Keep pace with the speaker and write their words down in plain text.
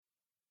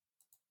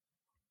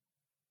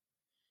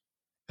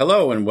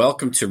Hello and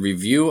welcome to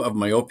Review of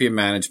Myopia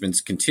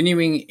Management's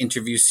continuing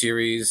interview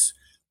series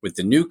with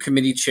the new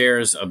committee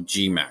chairs of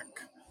GMAC,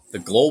 the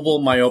Global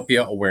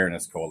Myopia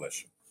Awareness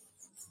Coalition.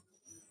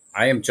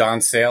 I am John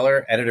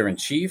Saylor,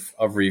 Editor-in-Chief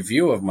of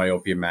Review of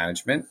Myopia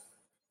Management,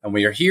 and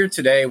we are here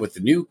today with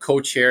the new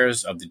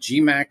co-chairs of the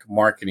GMAC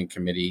Marketing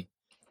Committee,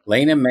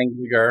 Layna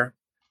Mendlinger,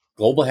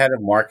 Global Head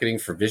of Marketing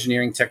for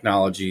Visioneering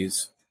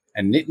Technologies,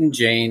 and Nitin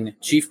Jain,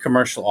 Chief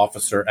Commercial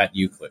Officer at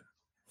Euclid.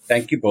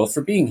 Thank you both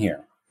for being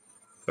here.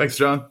 Thanks,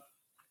 John.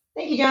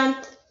 Thank you, John.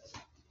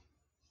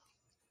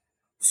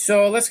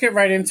 So let's get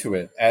right into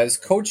it. As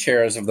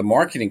co-chairs of the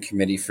marketing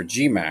committee for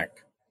GMAC,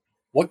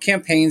 what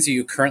campaigns are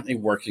you currently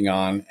working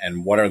on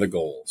and what are the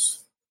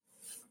goals?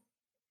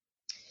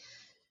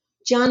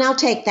 John, I'll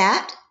take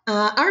that.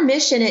 Our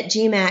mission at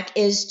GMAC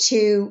is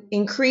to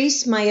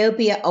increase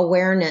myopia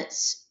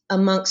awareness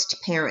amongst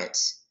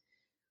parents.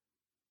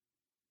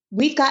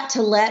 We've got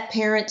to let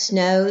parents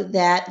know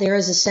that there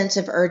is a sense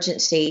of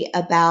urgency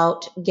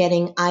about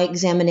getting eye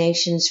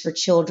examinations for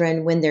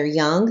children when they're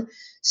young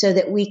so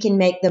that we can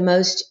make the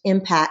most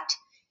impact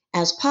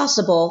as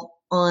possible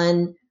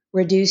on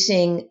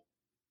reducing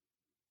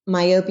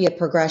myopia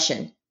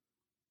progression.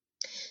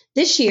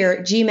 This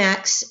year,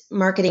 GMAC's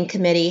marketing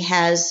committee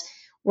has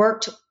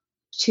worked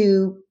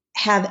to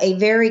have a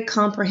very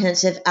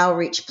comprehensive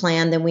outreach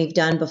plan than we've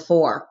done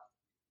before.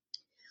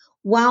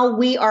 While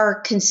we are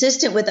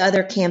consistent with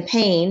other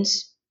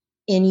campaigns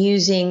in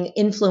using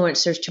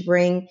influencers to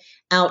bring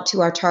out to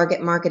our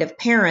target market of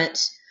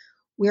parents,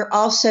 we're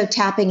also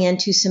tapping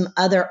into some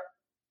other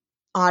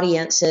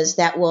audiences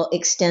that will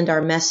extend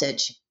our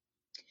message.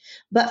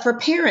 But for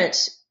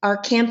parents, our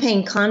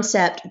campaign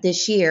concept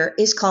this year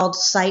is called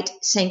Sight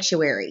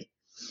Sanctuary.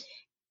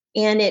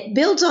 And it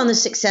builds on the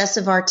success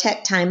of our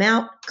Tech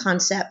Timeout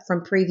concept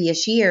from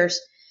previous years.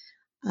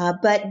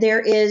 But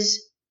there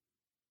is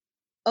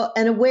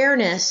an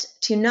awareness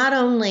to not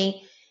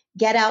only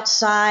get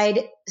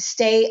outside,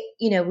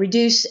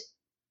 reduce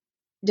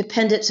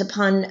dependence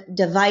upon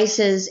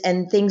devices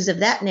and things of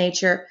that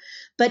nature,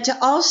 but to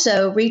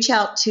also reach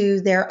out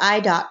to their eye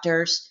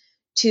doctors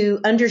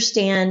to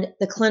understand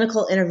the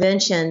clinical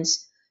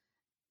interventions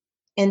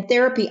and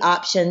therapy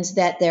options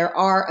that there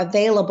are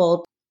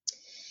available.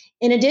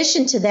 In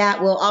addition to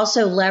that, we'll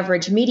also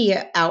leverage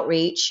media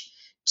outreach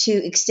to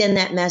extend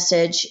that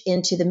message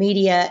into the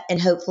media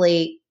and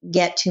hopefully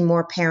get to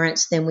more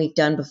parents than we've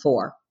done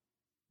before.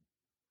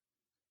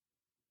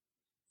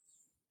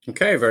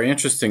 Okay, very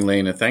interesting,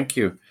 Layna. Thank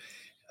you.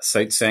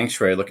 Sight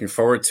Sanctuary, looking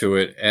forward to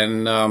it.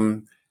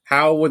 And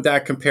how would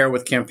that compare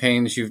with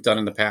campaigns you've done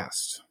in the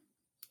past?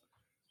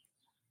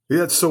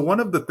 Yeah, so one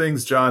of the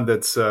things, John,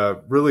 that's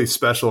really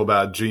special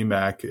about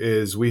GMAC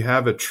is we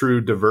have a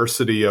true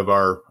diversity of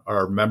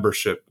our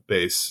membership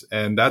base,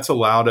 and that's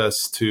allowed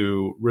us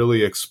to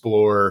really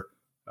explore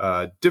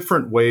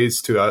different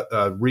ways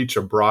to reach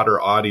a broader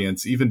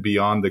audience, even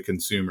beyond the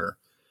consumer.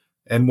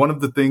 And one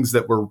of the things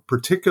that we're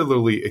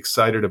particularly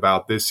excited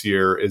about this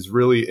year is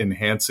really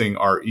enhancing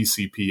our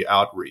ECP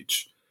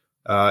outreach.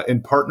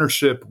 In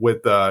partnership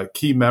with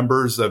key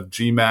members of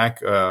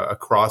GMAC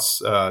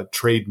across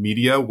trade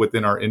media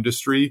within our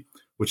industry,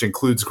 which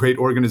includes great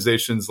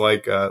organizations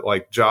like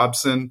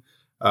Jobson,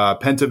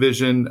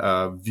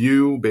 Pentavision,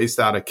 View, based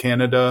out of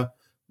Canada,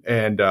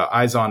 and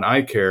Eyes on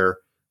Eye Care.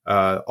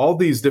 All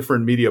these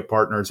different media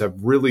partners have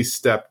really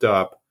stepped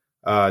up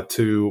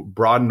to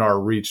broaden our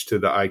reach to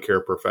the eye care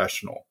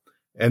professional.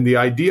 And the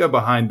idea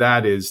behind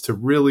that is to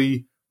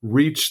really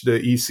reach the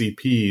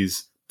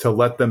ECPs to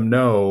let them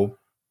know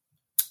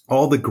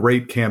all the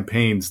great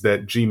campaigns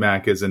that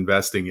GMAC is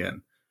investing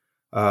in.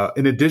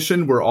 In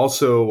addition, we're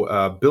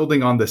also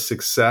building on the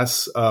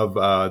success of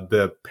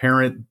the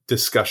parent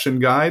discussion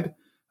guide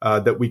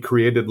that we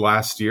created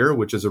last year,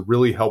 which is a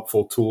really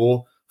helpful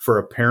tool for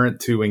a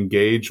parent to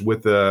engage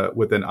with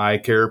an eye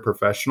care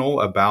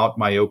professional about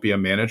myopia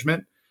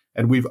management.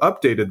 And we've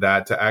updated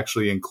that to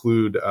actually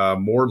include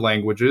more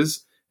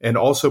languages and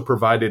also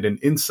provided an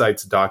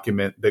insights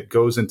document that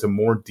goes into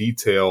more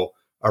detail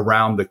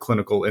around the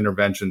clinical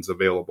interventions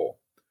available.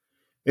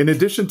 In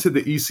addition to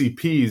the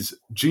ECPs,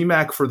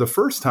 GMAC for the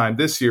first time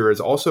this year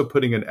is also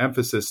putting an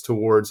emphasis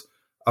towards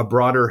a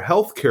broader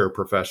healthcare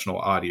professional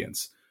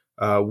audience.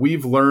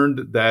 We've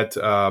learned that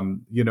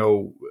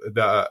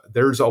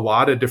there's a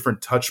lot of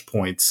different touch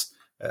points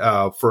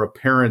for a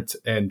parent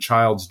and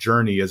child's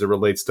journey as it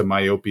relates to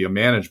myopia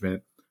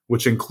management,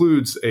 which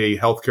includes a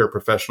healthcare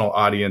professional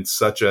audience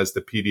such as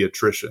the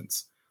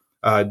pediatricians.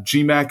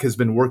 GMAC has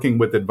been working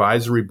with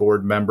advisory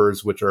board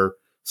members, which are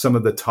some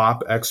of the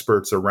top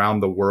experts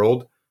around the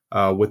world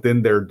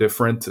within their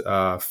different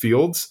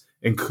fields,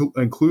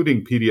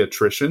 including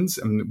pediatricians.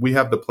 And we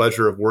have the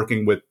pleasure of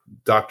working with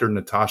Dr.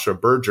 Natasha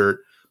Burgert,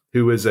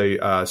 who is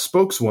a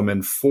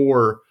spokeswoman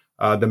for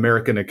the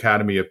American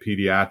Academy of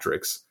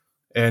Pediatrics.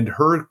 And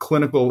her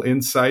clinical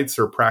insights,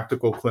 her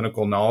practical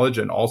clinical knowledge,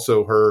 and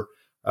also her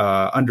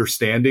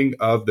understanding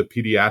of the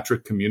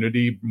pediatric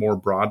community more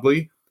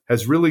broadly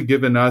has really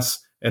given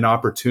us an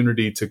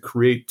opportunity to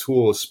create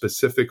tools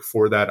specific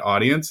for that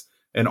audience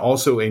and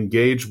also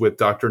engage with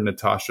Dr.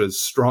 Natasha's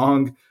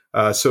strong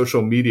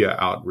social media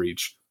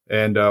outreach.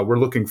 And we're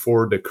looking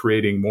forward to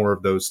creating more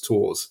of those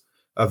tools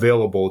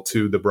available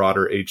to the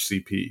broader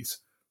HCPs.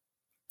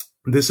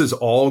 This is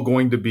all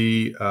going to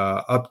be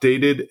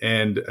updated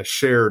and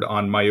shared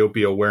on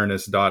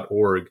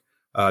myopiaawareness.org.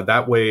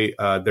 That way,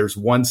 there's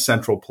one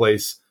central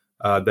place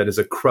that is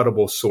a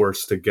credible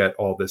source to get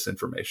all this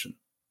information.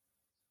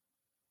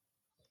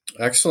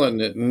 Excellent,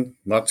 Nitin.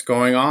 Lots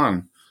going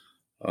on.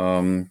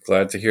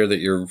 Glad to hear that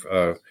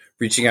you're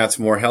reaching out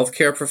to more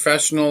healthcare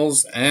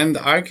professionals and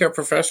eye care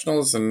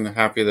professionals, and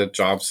happy that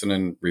Jobson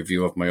and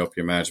Review of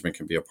Myopia Management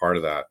can be a part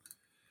of that.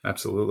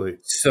 Absolutely.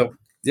 So,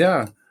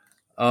 yeah.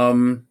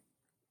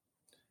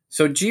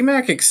 So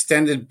GMAC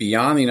extended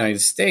beyond the United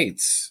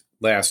States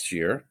last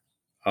year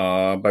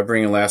by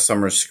bringing last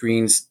summer's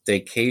Screen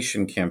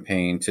Staycation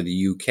campaign to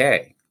the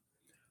UK.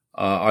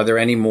 Are there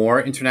any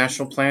more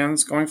international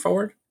plans going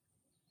forward?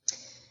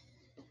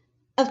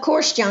 Of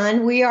course,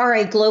 John, we are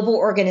a global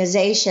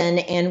organization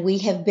and we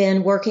have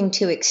been working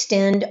to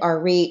extend our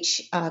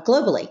reach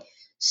globally.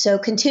 So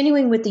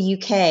continuing with the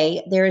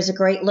UK, there is a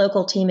great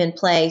local team in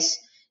place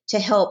to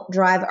help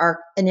drive our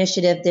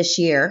initiative this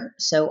year.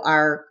 So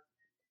our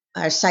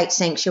site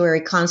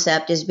sanctuary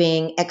concept is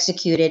being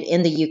executed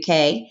in the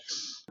UK,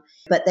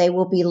 but they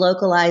will be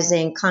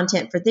localizing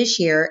content for this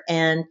year.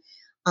 And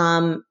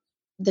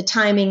the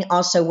timing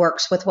also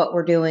works with what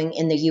we're doing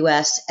in the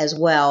US as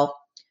well.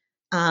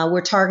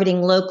 We're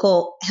targeting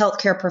local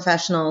healthcare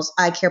professionals,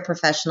 eye care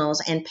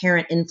professionals, and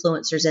parent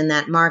influencers in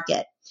that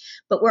market.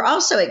 But we're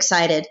also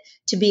excited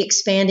to be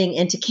expanding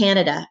into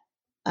Canada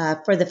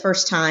for the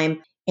first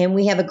time. And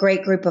we have a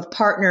great group of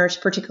partners,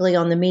 particularly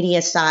on the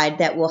media side,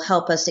 that will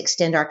help us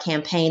extend our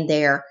campaign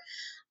there.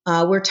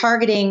 We're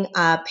targeting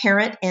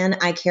parent and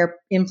eye care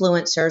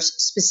influencers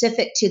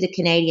specific to the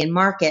Canadian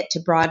market to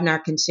broaden our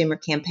consumer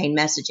campaign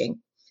messaging.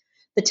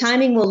 The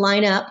timing will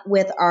line up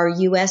with our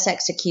U.S.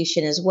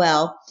 execution as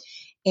well.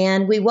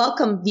 And we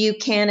welcome View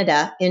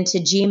Canada into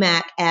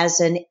GMAC as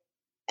an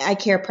eye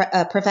care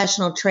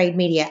professional trade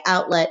media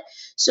outlet.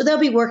 So they'll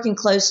be working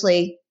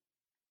closely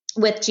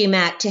with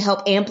GMAC to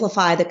help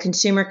amplify the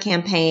consumer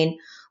campaign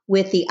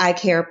with the eye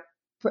care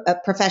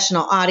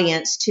professional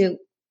audience to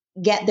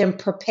get them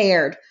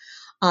prepared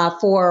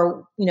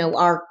for,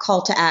 our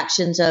call to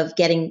actions of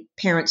getting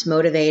parents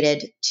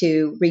motivated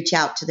to reach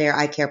out to their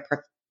eye care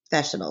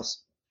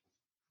professionals.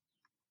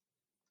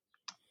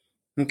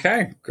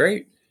 Okay,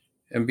 great.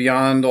 And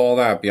beyond all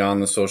that,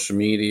 beyond the social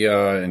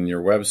media and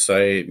your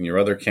website and your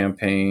other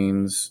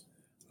campaigns,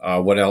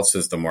 what else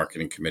is the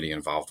marketing committee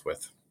involved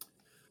with?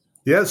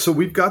 Yeah, so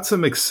we've got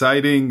some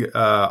exciting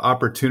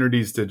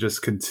opportunities to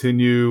just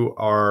continue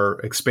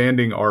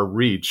expanding our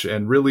reach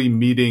and really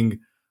meeting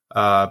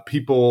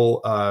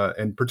people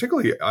and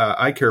particularly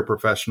eye care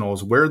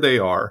professionals where they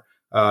are.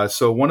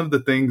 So one of the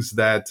things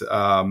that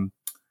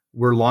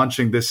we're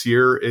launching this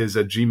year is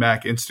a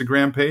GMAC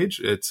Instagram page.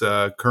 It's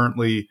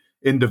currently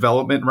in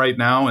development right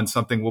now and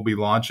something we'll be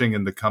launching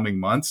in the coming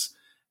months.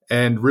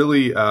 And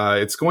really,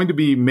 it's going to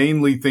be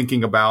mainly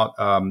thinking about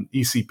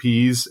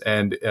ECPs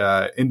and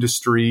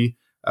industry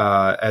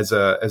as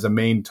a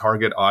main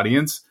target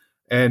audience,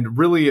 and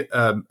really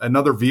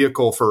another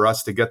vehicle for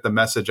us to get the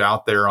message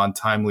out there on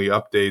timely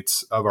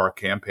updates of our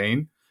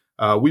campaign.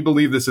 We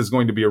believe this is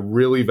going to be a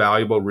really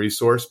valuable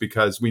resource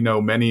because we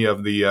know many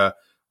of the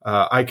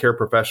eye care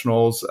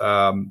professionals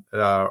are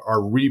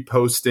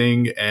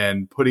reposting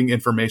and putting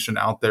information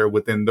out there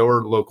within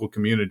their local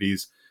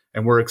communities.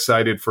 And we're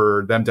excited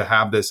for them to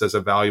have this as a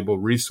valuable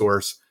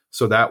resource.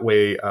 So that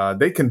way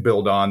they can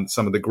build on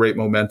some of the great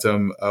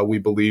momentum we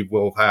believe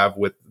we'll have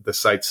with the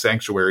site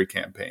sanctuary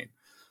campaign.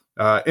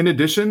 In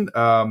addition,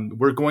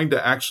 we're going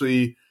to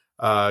actually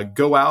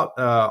go out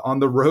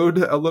on the road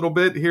a little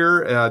bit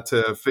here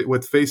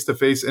with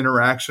face-to-face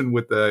interaction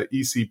with the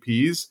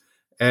ECPs.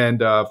 And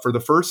for the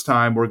first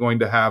time, we're going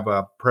to have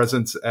a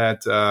presence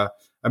at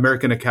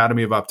American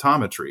Academy of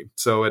Optometry.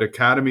 So at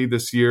Academy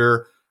this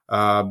year,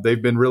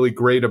 they've been really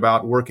great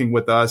about working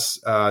with us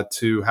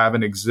to have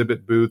an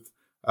exhibit booth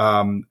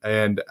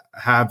and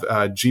have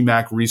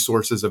GMAC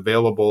resources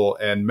available,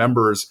 and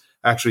members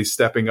actually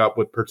stepping up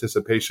with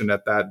participation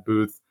at that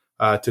booth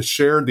to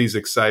share these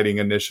exciting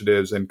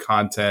initiatives and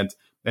content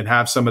and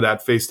have some of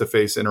that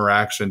face-to-face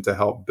interaction to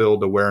help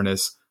build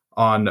awareness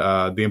on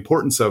the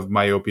importance of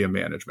myopia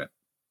management.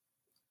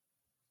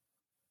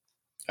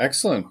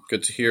 Excellent.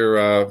 Good to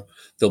hear.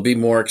 There'll be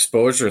more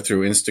exposure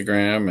through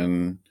Instagram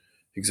and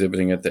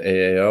exhibiting at the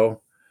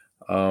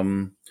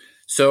AAO.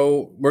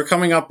 So we're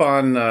coming up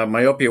on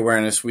Myopia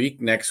Awareness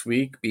Week next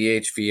week.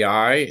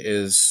 BHVI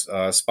is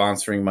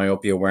sponsoring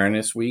Myopia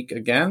Awareness Week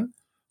again.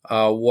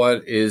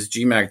 What is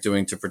GMAC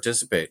doing to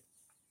participate?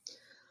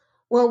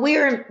 Well, we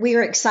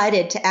are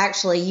excited to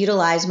actually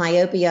utilize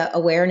Myopia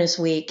Awareness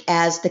Week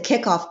as the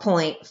kickoff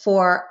point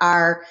for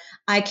our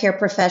eye care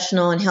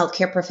professional and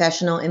healthcare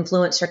professional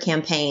influencer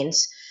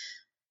campaigns.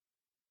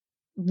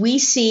 We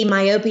see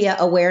Myopia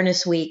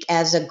Awareness Week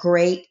as a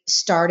great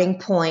starting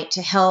point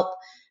to help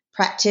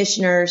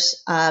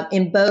practitioners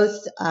in both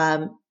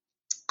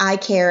eye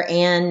care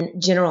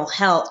and general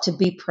health to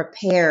be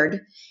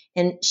prepared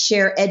and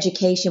share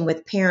education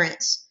with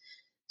parents.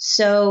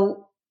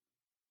 So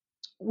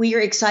we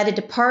are excited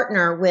to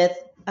partner with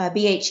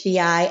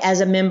BHVI as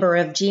a member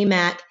of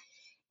GMAC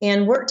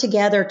and work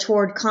together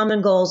toward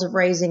common goals of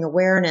raising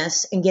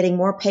awareness and getting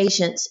more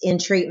patients in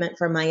treatment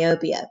for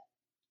myopia.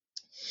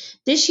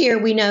 This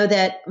year, we know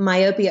that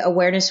Myopia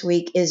Awareness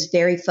Week is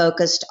very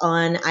focused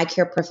on eye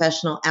care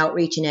professional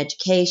outreach and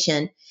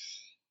education.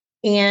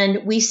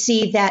 And we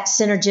see that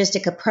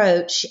synergistic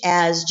approach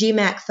as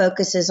GMAC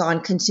focuses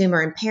on consumer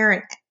and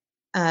parent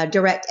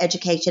direct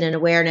education and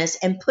awareness,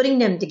 and putting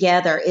them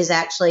together is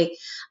actually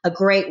a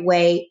great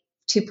way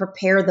to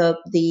prepare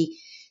the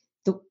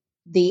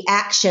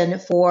action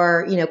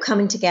for,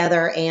 coming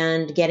together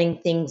and getting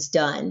things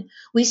done.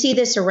 We see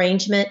this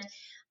arrangement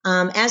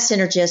as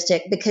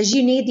synergistic because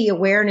you need the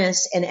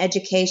awareness and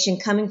education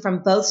coming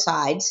from both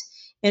sides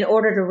in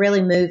order to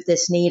really move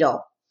this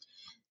needle.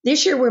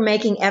 This year, we're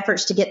making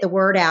efforts to get the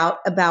word out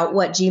about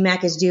what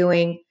GMAC is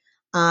doing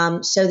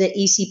so that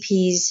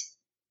ECPs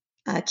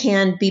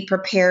can be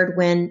prepared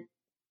when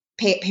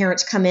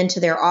parents come into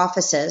their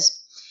offices.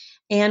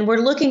 And we're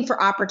looking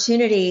for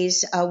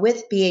opportunities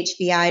with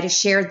BHVI to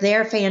share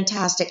their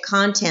fantastic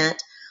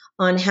content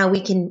on how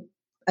we can,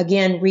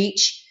 again,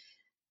 reach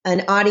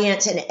an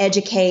audience and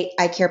educate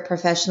eye care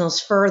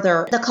professionals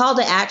further. The call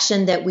to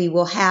action that we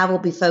will have will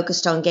be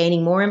focused on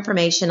gaining more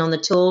information on the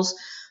tools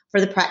for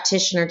the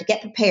practitioner to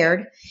get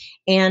prepared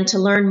and to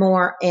learn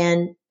more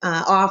and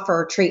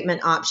offer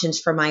treatment options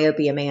for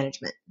myopia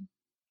management.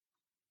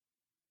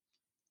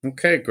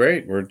 Okay,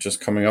 great. We're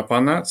just coming up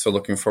on that. So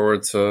looking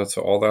forward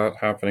to all that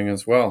happening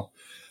as well.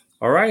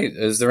 All right.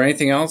 Is there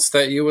anything else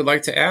that you would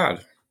like to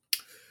add?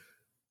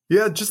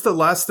 Yeah, just the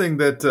last thing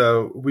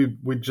that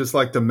we'd just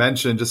like to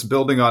mention, just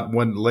building on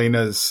what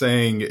Layna is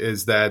saying,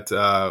 is that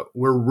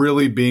we're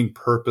really being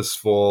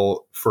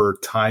purposeful for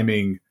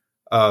timing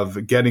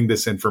of getting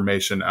this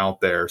information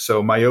out there.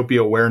 So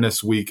Myopia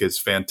Awareness Week is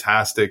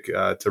fantastic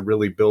to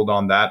really build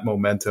on that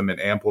momentum and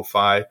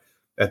amplify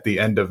at the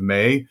end of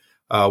May.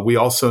 We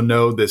also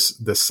know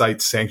the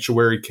Sight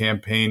Sanctuary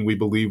campaign, we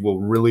believe,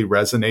 will really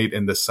resonate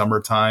in the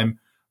summertime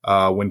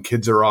when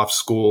kids are off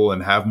school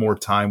and have more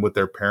time with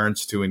their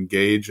parents to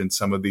engage in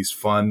some of these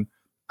fun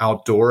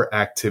outdoor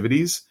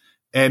activities.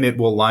 And it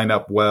will line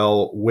up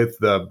well with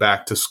the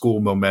back to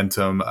school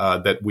momentum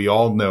that we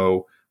all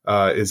know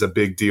is a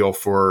big deal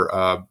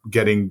for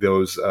getting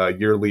those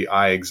yearly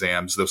eye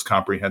exams, those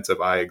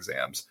comprehensive eye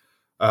exams.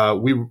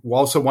 We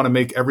also want to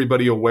make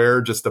everybody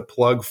aware, just a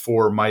plug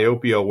for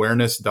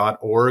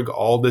myopiaawareness.org.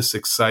 All this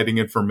exciting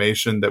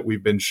information that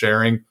we've been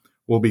sharing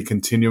will be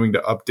continuing to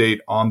update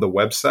on the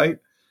website.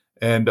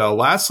 And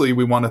lastly,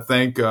 we want to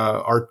thank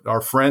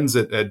our friends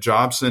at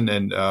Jobson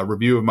and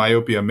Review of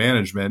Myopia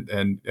Management,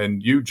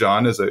 and you,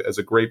 John, as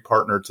a great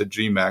partner to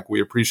GMAC.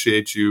 We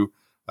appreciate you,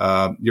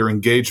 your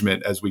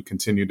engagement as we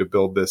continue to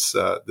build this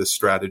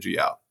strategy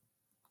out.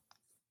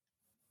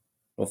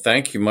 Well,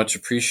 thank you. Much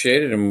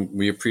appreciated. And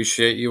we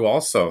appreciate you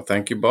also.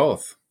 Thank you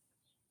both.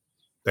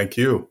 Thank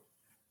you.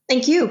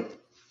 Thank you.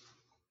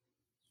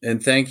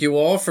 And thank you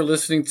all for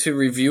listening to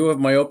Review of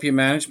Myopia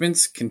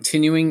Management's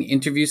continuing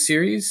interview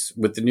series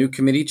with the new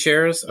committee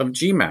chairs of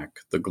GMAC,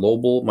 the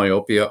Global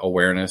Myopia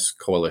Awareness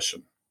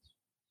Coalition.